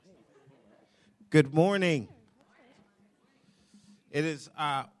Good morning. It is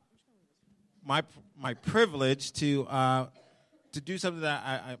my privilege to do something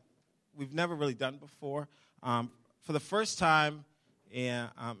that we've never really done before. For the first time in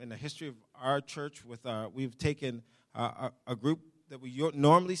the history of our church, we've taken a group that we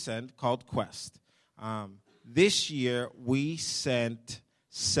normally send called Quest. This year we sent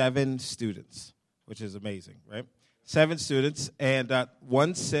 7 students, which is amazing, right? 7 students, and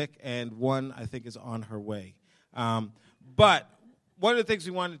one's sick, and one, I think, is on her way. But one of the things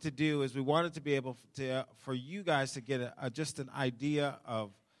we wanted to do is we wanted to be able to, for you guys to get just an idea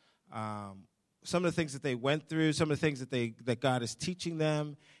of some of the things that they went through, some of the things that God is teaching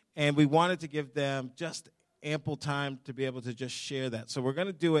them, and we wanted to give them just ample time to be able to just share that. So we're going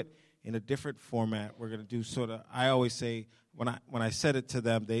to do it in a different format. We're going to do sort of, I always say, when I said it to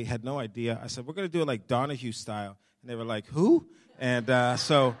them, they had no idea. I said, we're going to do it like Donahue style. And they were like, who? And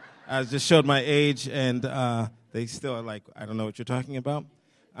so I just showed my age, and they still are like, I don't know what you're talking about.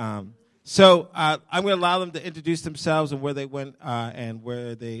 So I'm going to allow them to introduce themselves and where they went and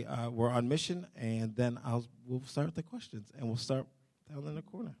where they were on mission, and then we'll start the questions, and we'll start down in the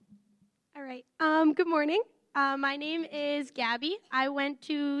corner. All right. Good morning. My name is Gabby. I went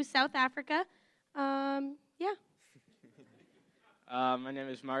to South Africa. My name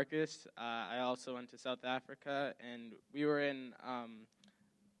is Marcus. I also went to South Africa, and we were in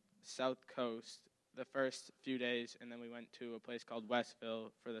South Coast the first few days, and then we went to a place called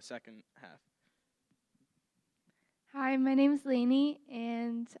Westville for the second half. Hi, my name is Lainey,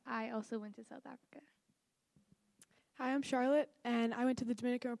 and I also went to South Africa. Hi, I'm Charlotte, and I went to the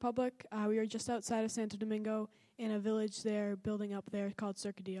Dominican Republic. We were just outside of Santo Domingo in a village there, building up there called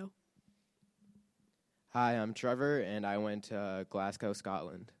Circudio. Hi, I'm Trevor, and I went to Glasgow,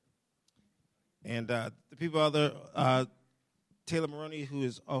 Scotland. And the people other, Taylor Maroney, who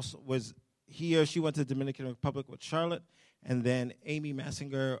was here, she went to the Dominican Republic with Charlotte, and then Amy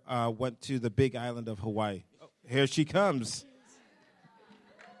Massinger went to the big island of Hawaii. Oh, here she comes.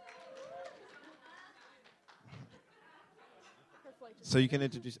 So you can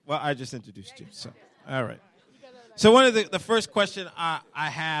introduce, well, I just introduced you, so, all right. So one of the first question I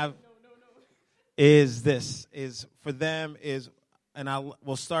have is this, is for them is, and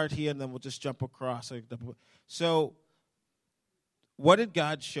we'll start here and then we'll just jump across. So what did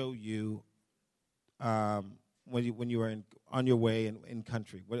God show you when you were on your way in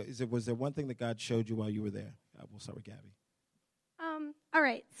country? Was there one thing that God showed you while you were there? We'll start with Gabby. All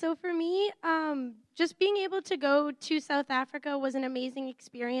right. So for me, just being able to go to South Africa was an amazing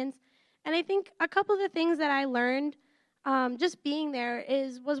experience. And I think a couple of the things that I learned just being there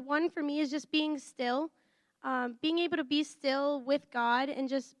was one for me is just being still, being able to be still with God and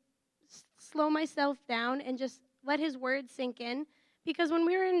just slow myself down and just let His word sink in. Because when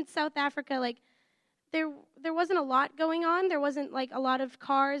we were in South Africa, like there wasn't a lot going on. There wasn't like a lot of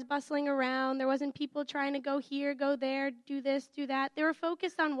cars bustling around. There wasn't people trying to go here, go there, do this, do that. They were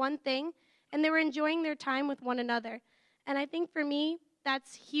focused on one thing, and they were enjoying their time with one another. And I think for me,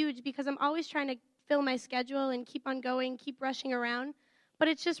 that's huge because I'm always trying to fill my schedule and keep on going, keep rushing around. But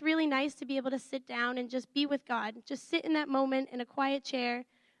it's just really nice to be able to sit down and just be with God. Just sit in that moment in a quiet chair,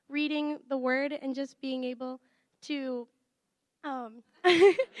 reading the Word, and just being able to I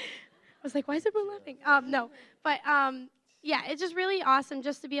was like, why is everyone laughing? No. But, yeah, it's just really awesome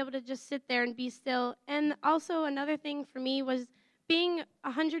just to be able to just sit there and be still. And also another thing for me was being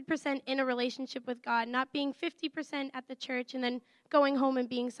 100% in a relationship with God, not being 50% at the church and then going home and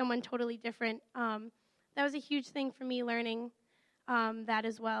being someone totally different. That was a huge thing for me learning that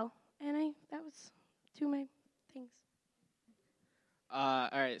as well. And that was 2 of my things. All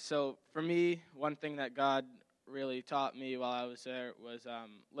right, so for me, one thing that God really taught me while I was there was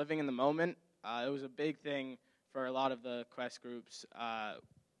living in the moment. It was a big thing for a lot of the Quest groups.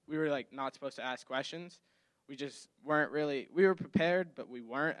 We were like not supposed to ask questions. We just weren't really, we were prepared, but we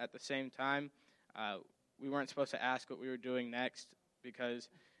weren't at the same time. We weren't supposed to ask what we were doing next because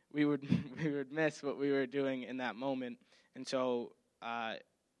we would miss what we were doing in that moment. And so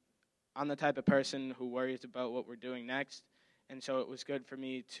I'm the type of person who worries about what we're doing next. And so it was good for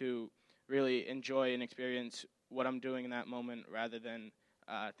me to really enjoy and experience what I'm doing in that moment rather than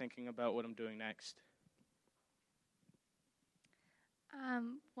thinking about what I'm doing next.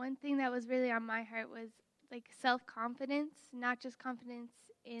 One thing that was really on my heart was like self-confidence, not just confidence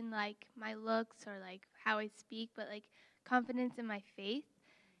in like my looks or like how I speak, but like confidence in my faith.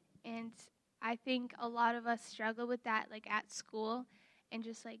 And I think a lot of us struggle with that like at school and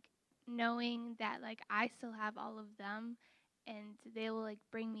just like knowing that like I still have all of them and they will like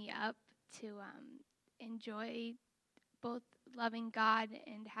bring me up to enjoy both loving God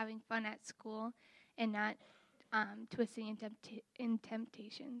and having fun at school and not twisting in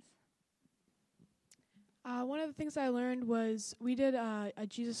temptations. One of the things I learned was we did a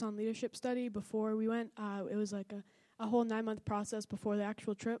Jesus on Leadership study before we went. It was like a whole 9-month process before the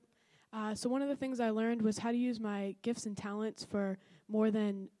actual trip. So one of the things I learned was how to use my gifts and talents for more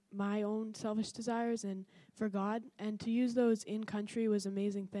than my own selfish desires and for God. And to use those in country was an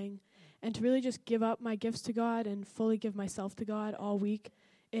amazing thing. And to really just give up my gifts to God and fully give myself to God all week,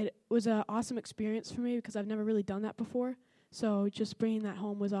 it was an awesome experience for me because I've never really done that before. So just bringing that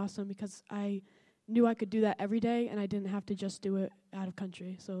home was awesome because I knew I could do that every day and I didn't have to just do it out of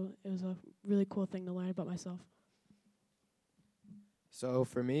country. So it was a really cool thing to learn about myself. So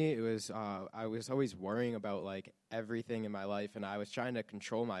for me, it was I was always worrying about like everything in my life, and I was trying to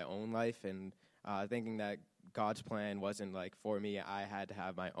control my own life and thinking that God's plan wasn't like for me. I had to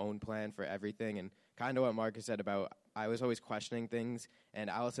have my own plan for everything, and kind of what Marcus said about I was always questioning things, and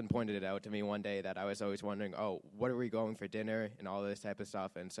Allison pointed it out to me one day that I was always wondering, oh, what are we going for dinner and all this type of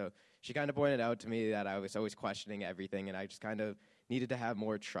stuff, and so she kind of pointed out to me that I was always questioning everything, and I just kind of needed to have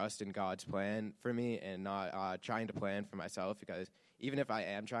more trust in God's plan for me and not trying to plan for myself, because even if I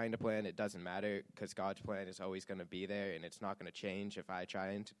am trying to plan, it doesn't matter because God's plan is always going to be there, and it's not going to change if I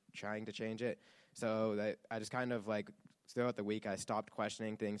trying to change it. So that I just kind of like throughout the week I stopped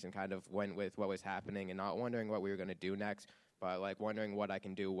questioning things and kind of went with what was happening and not wondering what we were going to do next, but like wondering what I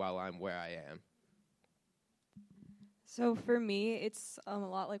can do while I'm where I am. So for me, it's a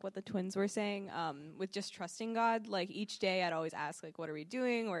lot like what the twins were saying, with just trusting God. Like each day I'd always ask, like, what are we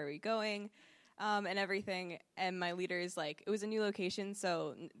doing? Where are we going? And everything. And my leaders, like, it was a new location,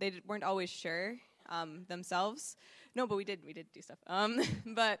 so they weren't always sure themselves. No, but we did do stuff.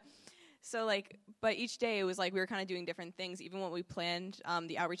 But each day it was like we were kind of doing different things. Even when we planned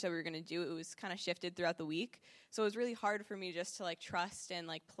the outreach that we were going to do, it was kind of shifted throughout the week. So it was really hard for me just to like trust and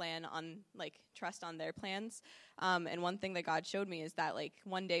like trust on their plans. And one thing that God showed me is that like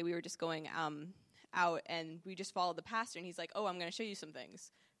one day we were just going out and we just followed the pastor, and he's like, "Oh, I'm going to show you some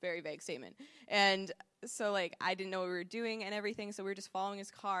things." Very vague statement. And so like I didn't know what we were doing and everything, so we were just following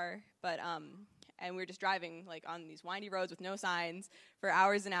his car, but and we were just driving like on these windy roads with no signs for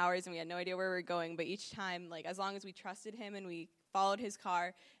hours and hours, and we had no idea where we were going. But each time, like as long as we trusted him and we followed his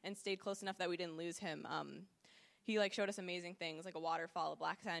car and stayed close enough that we didn't lose him, he like showed us amazing things like a waterfall, a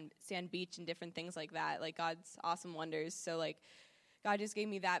black sand beach, and different things like that, like God's awesome wonders. So like God just gave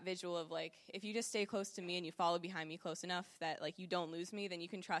me that visual of like, if you just stay close to me and you follow behind me close enough that like you don't lose me, then you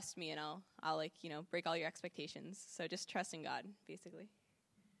can trust me, and I'll like, you know, break all your expectations. So just trust in God, basically.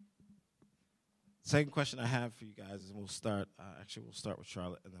 Second question I have for you guys is we'll start with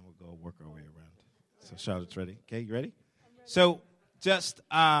Charlotte, and then we'll go work our way around. So Charlotte's ready. Okay, you ready? So just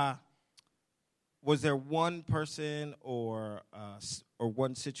was there one person or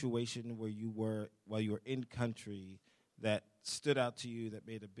one situation where you were while you were in country that stood out to you that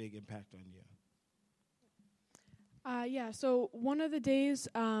made a big impact on you? Yeah, so one of the days,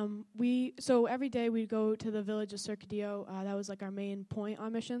 every day we'd go to the village of Cercadillo. That was like our main point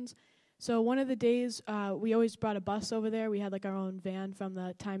on missions. So one of the days, we always brought a bus over there. We had like our own van from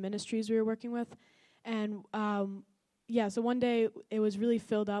the Time Ministries we were working with. And so one day it was really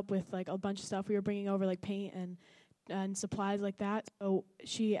filled up with like a bunch of stuff we were bringing over, like paint and supplies like that. So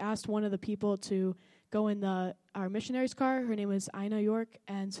she asked one of the people to go in our missionary's car. Her name was Ina York,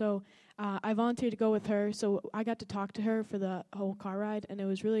 and so I volunteered to go with her. So I got to talk to her for the whole car ride, and it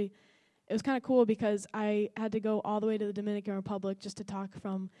was kind of cool because I had to go all the way to the Dominican Republic just to talk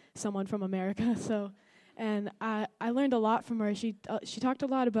from someone from America. So, and I learned a lot from her. She talked a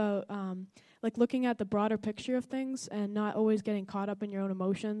lot about like looking at the broader picture of things and not always getting caught up in your own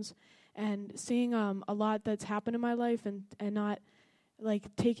emotions, and seeing a lot that's happened in my life and not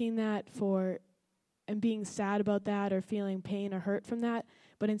like taking that and being sad about that or feeling pain or hurt from that,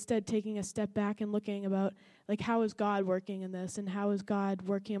 but instead taking a step back and looking about like how is God working in this and how is God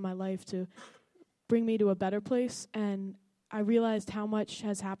working in my life to bring me to a better place. And I realized how much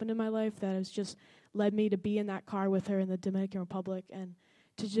has happened in my life that has just led me to be in that car with her in the Dominican Republic, and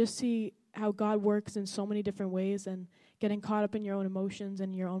to just see how God works in so many different ways, and getting caught up in your own emotions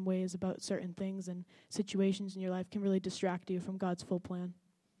and your own ways about certain things and situations in your life can really distract you from God's full plan.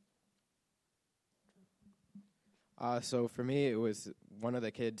 So for me, it was one of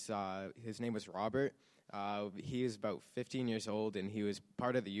the kids, his name was Robert. He was about 15 years old, and he was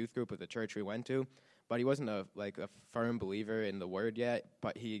part of the youth group of the church we went to, but he wasn't a firm believer in the word yet,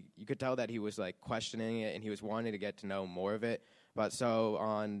 but you could tell that he was like questioning it, and he was wanting to get to know more of it. But so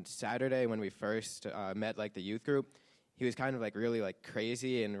on Saturday when we first met like the youth group, he was kind of like really like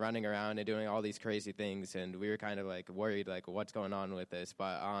crazy and running around and doing all these crazy things, and we were kind of like worried like what's going on with this.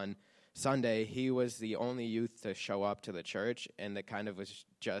 But on Sunday, he was the only youth to show up to the church, and it kind of was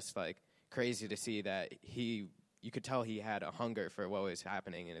just like crazy to see that you could tell he had a hunger for what was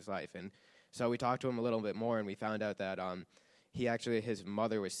happening in his life. And so we talked to him a little bit more, and we found out that his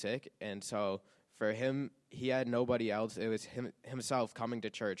mother was sick, and so for him, he had nobody else. It was himself coming to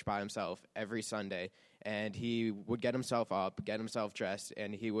church by himself every Sunday, and he would get himself up, get himself dressed,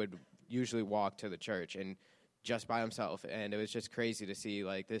 and he would usually walk to the church and just by himself. And it was just crazy to see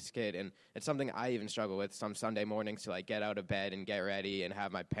like this kid, and it's something I even struggle with some Sunday mornings to like get out of bed and get ready and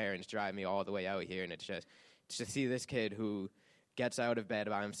have my parents drive me all the way out here, and it's just to see this kid who gets out of bed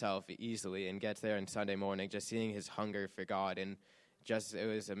by himself easily and gets there on Sunday morning, just seeing his hunger for God, and just it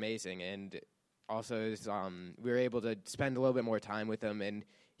was amazing. And also, we were able to spend a little bit more time with him, and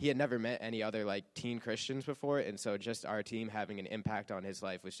he had never met any other like teen Christians before, and so just our team having an impact on his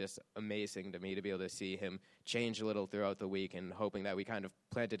life was just amazing to me to be able to see him change a little throughout the week, and hoping that we kind of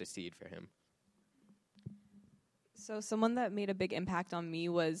planted a seed for him. So someone that made a big impact on me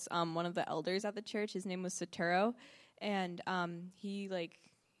was one of the elders at the church. His name was Sotero, and he like,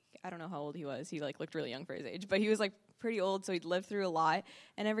 I don't know how old he was. He like looked really young for his age, but he was like pretty old, so he'd lived through a lot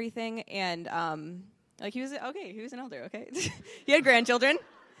and everything. And like he was an elder. Okay, he had grandchildren.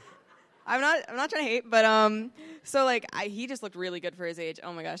 I'm not trying to hate, but so like he just looked really good for his age.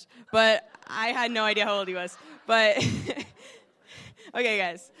 Oh my gosh, but I had no idea how old he was. But okay,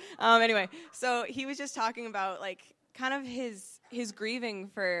 guys. Anyway, so he was just talking about like kind of his grieving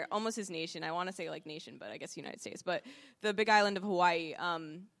for almost his nation. I want to say like nation, but I guess United States. But the big island of Hawaii.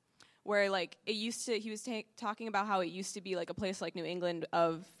 Where like it used to, he was talking about how it used to be like a place like New England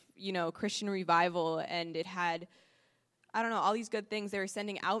of, you know, Christian revival, and it had, I don't know, all these good things. They were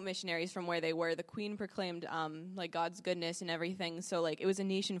sending out missionaries from where they were. The Queen proclaimed like God's goodness and everything. So like it was a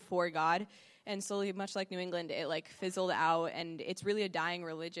nation for God, and slowly, much like New England, it like fizzled out, and it's really a dying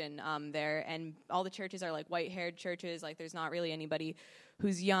religion there. And all the churches are like white-haired churches. Like there's not really anybody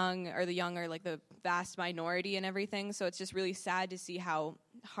who's young, or the young are like the vast minority and everything. So it's just really sad to see how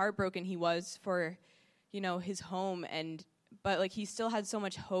heartbroken he was for, you know, his home, but like he still had so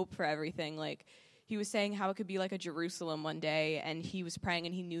much hope for everything. Like he was saying how it could be like a Jerusalem one day, and he was praying,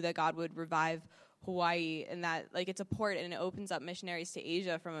 and he knew that God would revive Hawaii, and that like it's a port, and it opens up missionaries to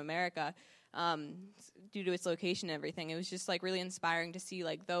Asia from America due to its location and everything. It was just like really inspiring to see,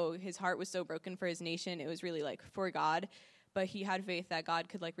 like, though his heart was so broken for his nation, it was really like for God, but he had faith that God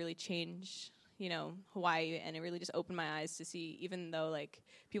could like really change, you know, Hawaii. And it really just opened my eyes to see, even though like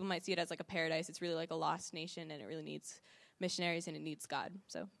people might see it as like a paradise, it's really like a lost nation, and it really needs missionaries, and it needs God.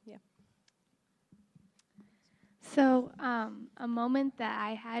 So yeah. So a moment that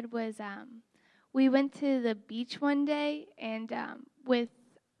I had was we went to the beach one day, and with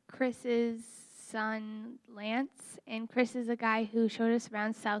Chris's son Lance, and Chris is a guy who showed us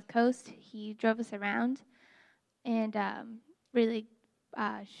around South Coast. He drove us around and really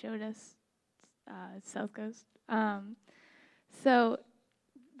showed us South Coast. So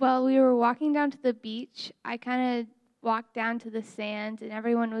while we were walking down to the beach, I kind of walked down to the sand, and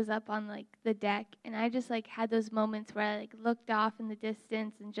everyone was up on like the deck, and I just like had those moments where I like looked off in the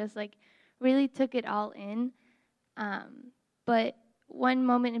distance and just like really took it all in. But one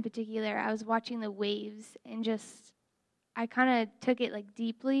moment in particular, I was watching the waves, and just I kind of took it like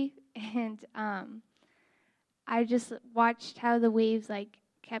deeply, and I just watched how the waves like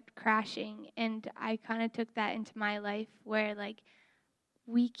kept crashing, and I kind of took that into my life, where like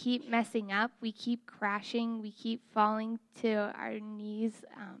we keep messing up, we keep crashing, we keep falling to our knees,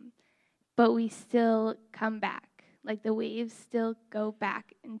 but we still come back. Like the waves still go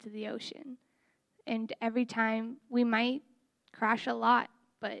back into the ocean. And every time we might crash a lot,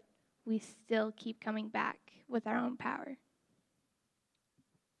 but we still keep coming back with our own power.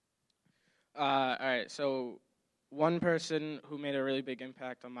 All right, so one person who made a really big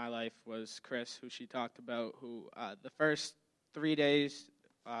impact on my life was Chris, who she talked about, who the first 3 days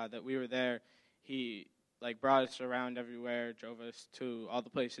that we were there, he like brought us around everywhere, drove us to all the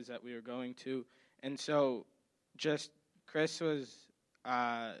places that we were going to. And so just Chris was,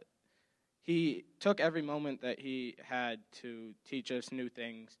 he took every moment that he had to teach us new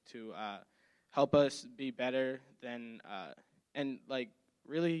things, to help us be better than, and like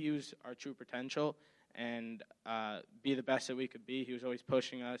really use our true potential and be the best that we could be. He was always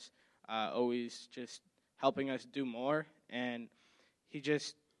pushing us, always just helping us do more, and he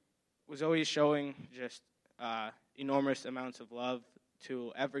just was always showing just enormous amounts of love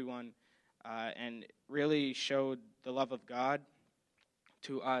to everyone, and really showed the love of God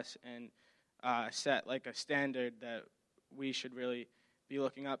to us, and set like a standard that we should really be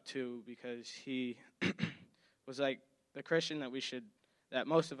looking up to, because he was like the Christian that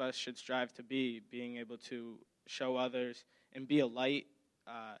most of us should strive to be, being able to show others and be a light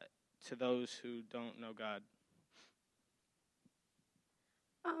to those who don't know God.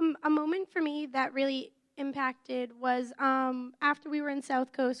 A moment for me that really impacted was after we were in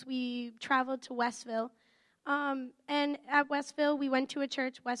South Coast, we traveled to Westville. And at Westville, we went to a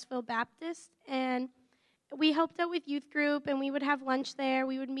church, Westville Baptist, and we helped out with youth group, and we would have lunch there.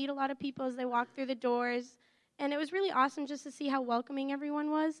 We would meet a lot of people as they walked through the doors, and it was really awesome just to see how welcoming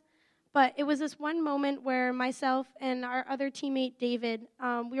everyone was. But it was this one moment where myself and our other teammate, David,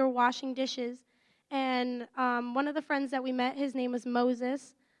 we were washing dishes, and one of the friends that we met, his name was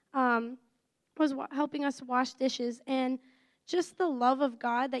Moses, was helping us wash dishes, and just the love of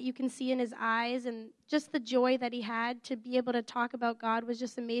God that you can see in his eyes and just the joy that he had to be able to talk about God was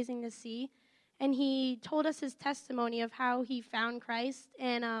just amazing to see. And he told us his testimony of how he found Christ.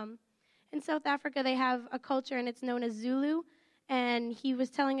 And in South Africa, they have a culture, and it's known as Zulu. And he was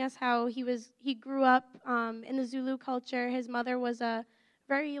telling us how he grew up in the Zulu culture. His mother was a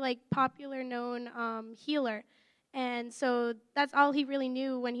very popular known healer. And so that's all he really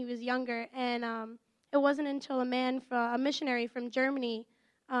knew when he was younger. And it wasn't until a missionary from Germany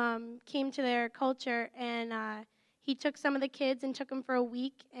came to their culture, and he took some of the kids and took them for a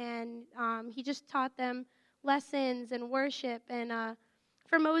week, and he just taught them lessons and worship. And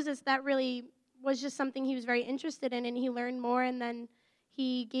for Moses, that really was just something he was very interested in, and he learned more, and then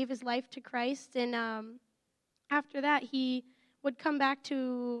he gave his life to Christ. And after that, he would come back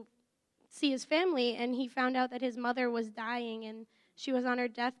to see his family, and he found out that his mother was dying, and she was on her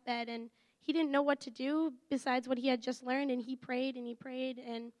deathbed, and he didn't know what to do besides what he had just learned, and he prayed and he prayed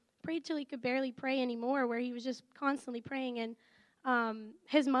and prayed till he could barely pray anymore, where he was just constantly praying. And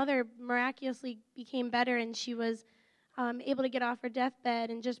his mother miraculously became better, and she was able to get off her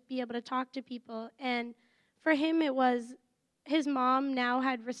deathbed and just be able to talk to people. And for him, it was his mom now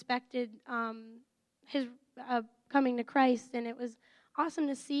had respected his coming to Christ, and it was awesome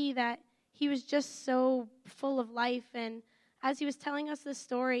to see that he was just so full of life. And as he was telling us this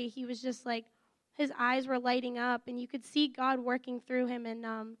story, he was just his eyes were lighting up, and you could see God working through him. And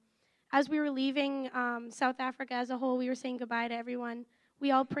as we were leaving South Africa as a whole, we were saying goodbye to everyone.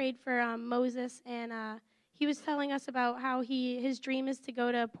 We all prayed for Moses, and he was telling us about how his dream is to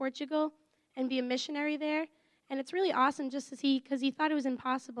go to Portugal and be a missionary there. And it's really awesome just to see, because he thought it was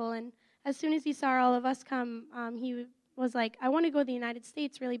impossible. And as soon as he saw all of us come, he was like, I want to go to the United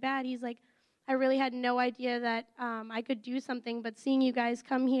States really bad. He's like, I really had no idea that I could do something, but seeing you guys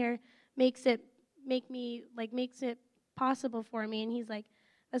come here makes it possible for me. And he's like,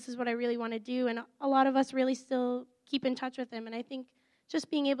 this is what I really want to do. And a lot of us really still keep in touch with him. And I think just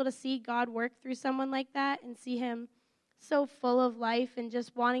being able to see God work through someone like that and see him so full of life and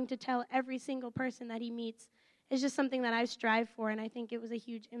just wanting to tell every single person that he meets is just something that I strive for. And I think it was a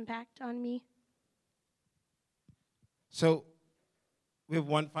huge impact on me. So we have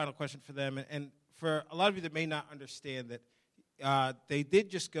one final question for them. And for a lot of you that may not understand that they did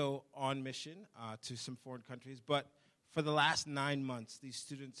just go on mission to some foreign countries, but for the last 9 months, these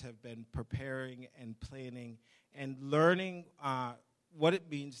students have been preparing and planning and learning what it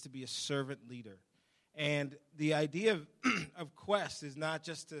means to be a servant leader. And the idea of Quest is not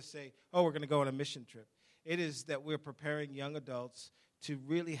just to say, oh, we're going to go on a mission trip. It is that we're preparing young adults to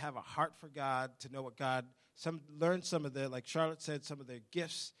really have a heart for God, to know what God, learn some of their, like Charlotte said, some of their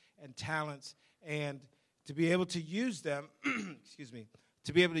gifts and talents, and to be able to use them,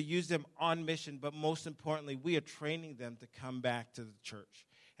 to be able to use them on mission, but most importantly, we are training them to come back to the church.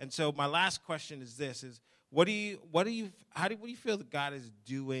 And so my last question is this, is what do you feel that God is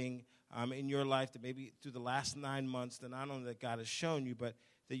doing in your life that maybe through the last 9 months that not only that God has shown you, but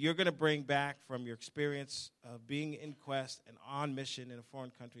that you're going to bring back from your experience of being in Quest and on mission in a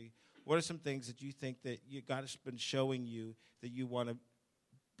foreign country? What are some things that you think that God has been showing you that you want to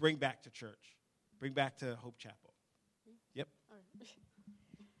bring back to church, bring back to Hope Chapel? Yep.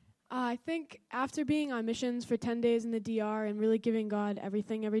 I think after being on missions for 10 days in the DR and really giving God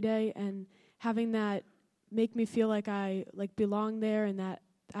everything every day and having that make me feel like I belong there and that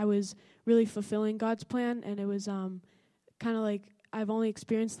I was really fulfilling God's plan, and it was kind of like I've only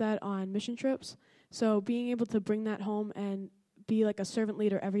experienced that on mission trips. So being able to bring that home and be like a servant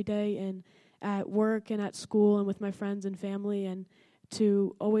leader every day and at work and at school and with my friends and family, and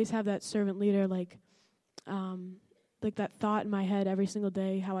to always have that servant leader like that thought in my head every single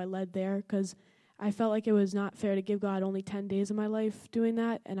day how I led there, because I felt like it was not fair to give God only 10 days of my life doing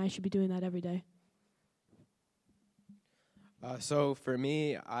that, and I should be doing that every day. So for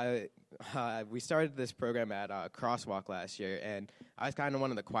me, we started this program at Crosswalk last year, and I was kind of one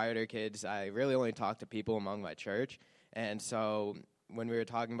of the quieter kids. I really only talked to people among my church, and so when we were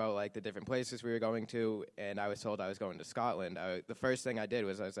talking about like the different places we were going to, and I was told I was going to Scotland, the first thing I did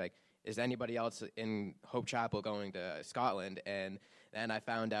was I was like, is anybody else in Hope Chapel going to Scotland? And then I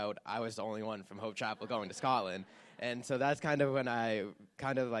found out I was the only one from Hope Chapel going to Scotland. And so that's kind of when I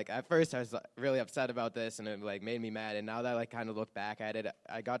kind of like, at first I was really upset about this and it like made me mad. And now that I like kind of look back at it,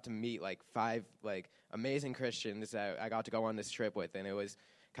 I got to meet like 5 like amazing Christians that I got to go on this trip with. And it was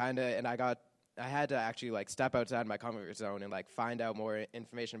kind of, and I had to actually like step outside my comfort zone and like find out more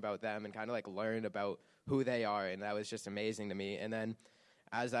information about them and kind of like learn about who they are. And that was just amazing to me. And then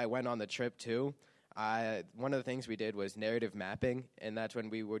as I went on the trip too, one of the things we did was narrative mapping, and that's when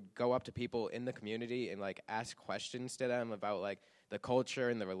we would go up to people in the community and like ask questions to them about like the culture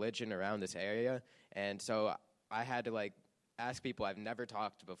and the religion around this area. And so I had to like ask people I've never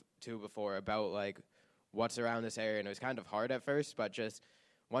talked to before about like what's around this area, and it was kind of hard at first, but just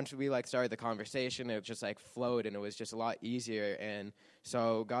once we like started the conversation, it just like flowed, and it was just a lot easier. And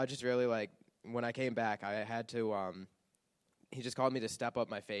so God just really like, when I came back, I had to he just called me to step up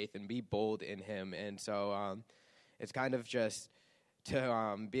my faith and be bold in him. And so it's kind of just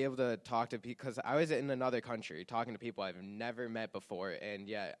to be able to talk to people, because I was in another country talking to people I've never met before, and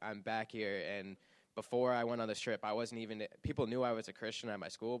yet I'm back here. And before I went on this trip, I wasn't even, people knew I was a Christian at my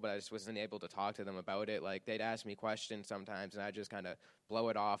school, but I just wasn't able to talk to them about it. Like, they'd ask me questions sometimes, and I just kind of blow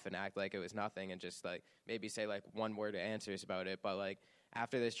it off and act like it was nothing and just, like, maybe say, like, one-word answers about it. But, like,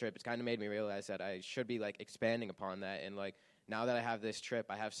 after this trip, it's kind of made me realize that I should be, like, expanding upon that. And, like, now that I have this trip,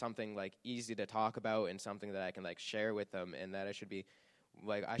 I have something, like, easy to talk about and something that I can, like, share with them, and that I should be,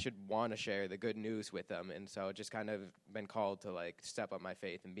 like, I should want to share the good news with them. And so just kind of been called to, like, step up my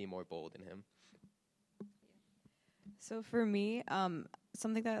faith and be more bold in him. So for me,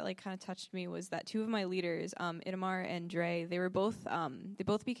 something that like kind of touched me was that 2 of my leaders, Itamar and Dre, they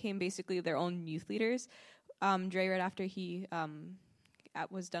both became basically their own youth leaders. Dre, right after he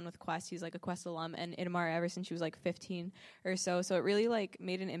was done with Quest, he's like a Quest alum, and Itamar ever since she was like 15 or so. So it really like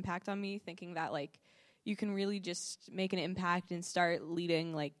made an impact on me, thinking that like you can really just make an impact and start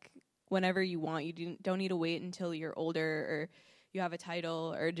leading like whenever you want. You don't need to wait until you're older or you have a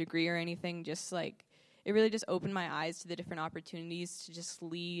title or a degree or anything. Just like it really just opened my eyes to the different opportunities to just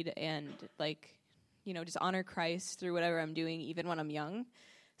lead and, like, you know, just honor Christ through whatever I'm doing, even when I'm young.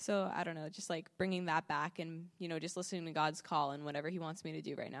 So, I don't know, just, like, bringing that back and, you know, just listening to God's call and whatever he wants me to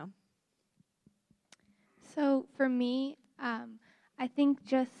do right now. So, for me, I think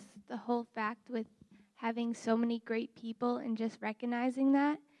just the whole fact with having so many great people and just recognizing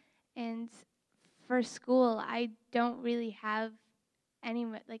that. And for school, I don't really have any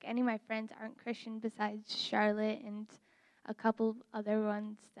of my friends aren't Christian besides Charlotte and a couple other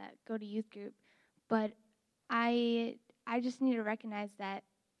ones that go to youth group. But I just need to recognize that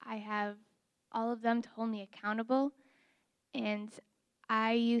I have all of them to hold me accountable. And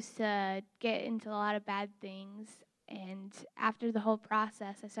I used to get into a lot of bad things. And after the whole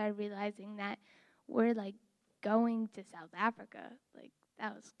process, I started realizing that we're like going to South Africa. Like,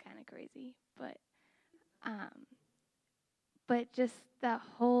 that was kind of crazy. But just the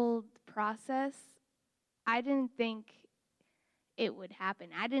whole process, I didn't think it would happen.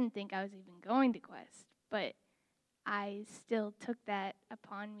 I didn't think I was even going to Quest, but I still took that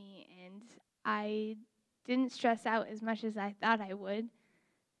upon me, and I didn't stress out as much as I thought I would,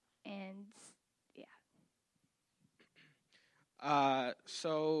 and yeah.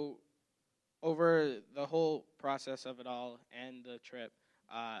 So over the whole process of it all and the trip,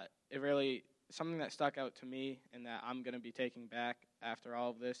 it really, something that stuck out to me and that I'm going to be taking back after all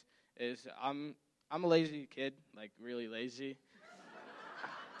of this is I'm a lazy kid, like really lazy.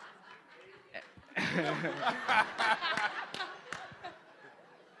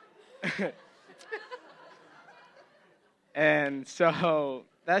 And so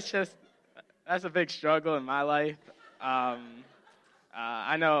that's a big struggle in my life.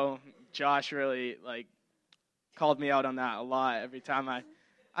 I know Josh really like called me out on that a lot every time I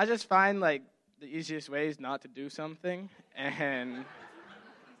just find like the easiest way is not to do something, and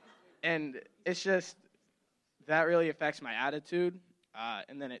it's just that really affects my attitude,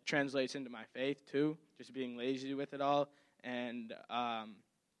 and then it translates into my faith too, just being lazy with it all, and I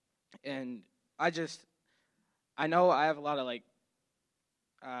know I have a lot of like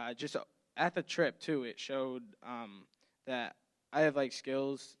just at the trip too, it showed that I have like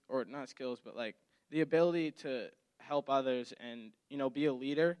skills, or not skills, but like the ability to help others and, you know, be a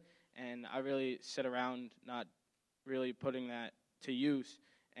leader. And I really sit around not really putting that to use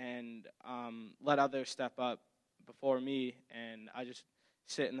and let others step up before me, and I just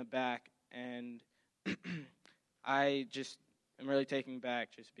sit in the back, and I just am really taking back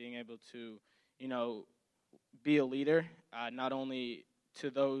just being able to, be a leader, not only to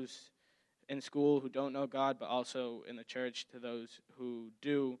those in school who don't know God, but also in the church to those who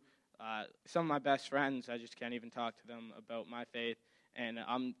do. Some of my best friends, I just can't even talk to them about my faith, and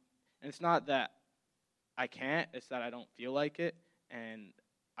it's not that I can't, it's that I don't feel like it, and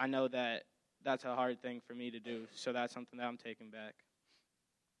I know that that's a hard thing for me to do, so that's something that I'm taking back.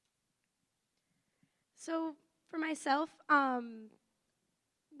 So for myself,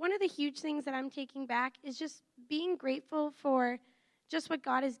 one of the huge things that I'm taking back is just being grateful for just what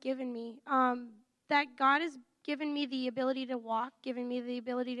God has given me. That God has given me the ability to walk, given me the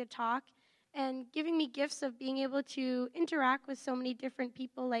ability to talk, and giving me gifts of being able to interact with so many different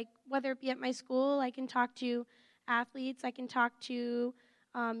people, like whether it be at my school, I can talk to athletes, I can talk to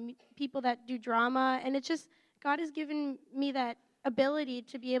people that do drama, and it's just, God has given me that ability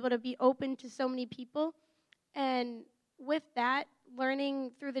to be able to be open to so many people, and with that,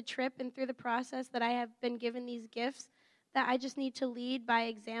 learning through the trip and through the process that I have been given these gifts, that I just need to lead by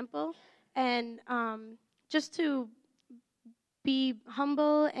example, and just to be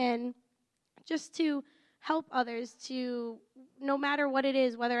humble and just to help others to, no matter what it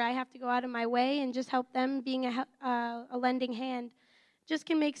is, whether I have to go out of my way and just help them, being a lending hand, just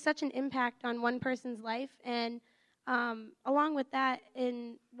can make such an impact on one person's life. And along with that,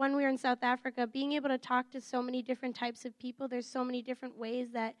 when we were in South Africa, being able to talk to so many different types of people, there's so many different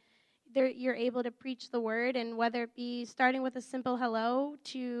ways that you're able to preach the word, and whether it be starting with a simple hello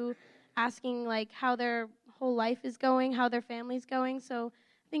to asking like how their whole life is going, how their family's going. So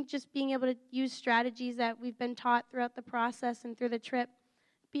I think just being able to use strategies that we've been taught throughout the process and through the trip,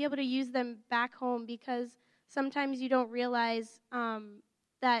 be able to use them back home, because sometimes you don't realize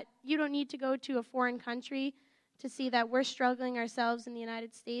that you don't need to go to a foreign country to see that we're struggling ourselves in the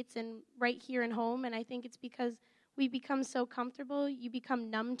United States and right here in home. And I think it's because we become so comfortable, you become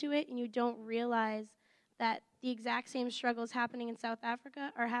numb to it, and you don't realize that the exact same struggles happening in South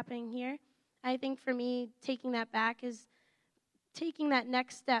Africa are happening here. I think for me, taking that back is taking that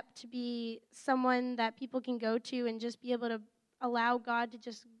next step to be someone that people can go to and just be able to allow God to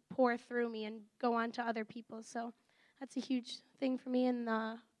just pour through me and go on to other people. So that's a huge thing for me, and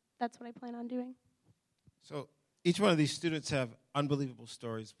that's what I plan on doing. So each one of these students have unbelievable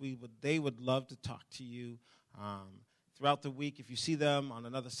stories. They would love to talk to you throughout the week if you see them on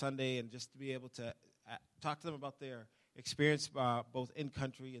another Sunday, and just to be able to talk to them about their experience both in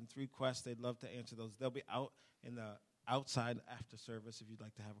country and through Quest. They'd love to answer those. They'll be out in the outside after service if you'd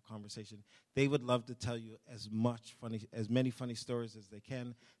like to have a conversation. They would love to tell you as many funny stories as they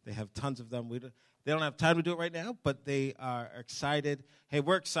can. They have tons of them. They don't have time to do it right now, but they are excited. Hey,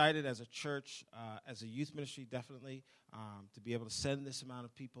 we're excited as a church, as a youth ministry, definitely, to be able to send this amount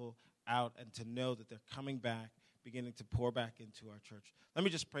of people out and to know that they're coming back, beginning to pour back into our church. Let me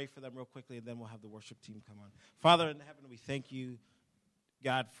just pray for them real quickly, and then we'll have the worship team come on. Father in heaven, we thank you,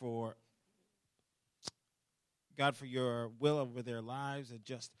 God, for your will over their lives, and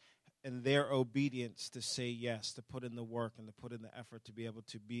just in their obedience to say yes, to put in the work and to put in the effort to be able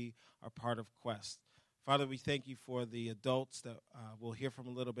to be a part of Quest. Father, we thank you for the adults that we'll hear from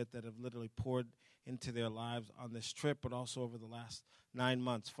a little bit that have literally poured into their lives on this trip, but also over the last 9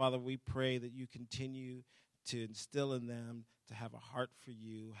 months. Father, we pray that you continue to instill in them to have a heart for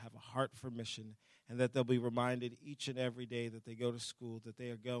you, have a heart for mission, and that they'll be reminded each and every day that they go to school that they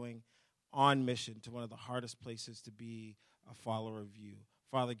are going on mission to one of the hardest places to be a follower of you.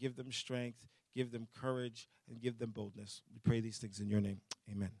 Father, give them strength, give them courage, and give them boldness. We pray these things in your name.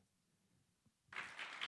 Amen.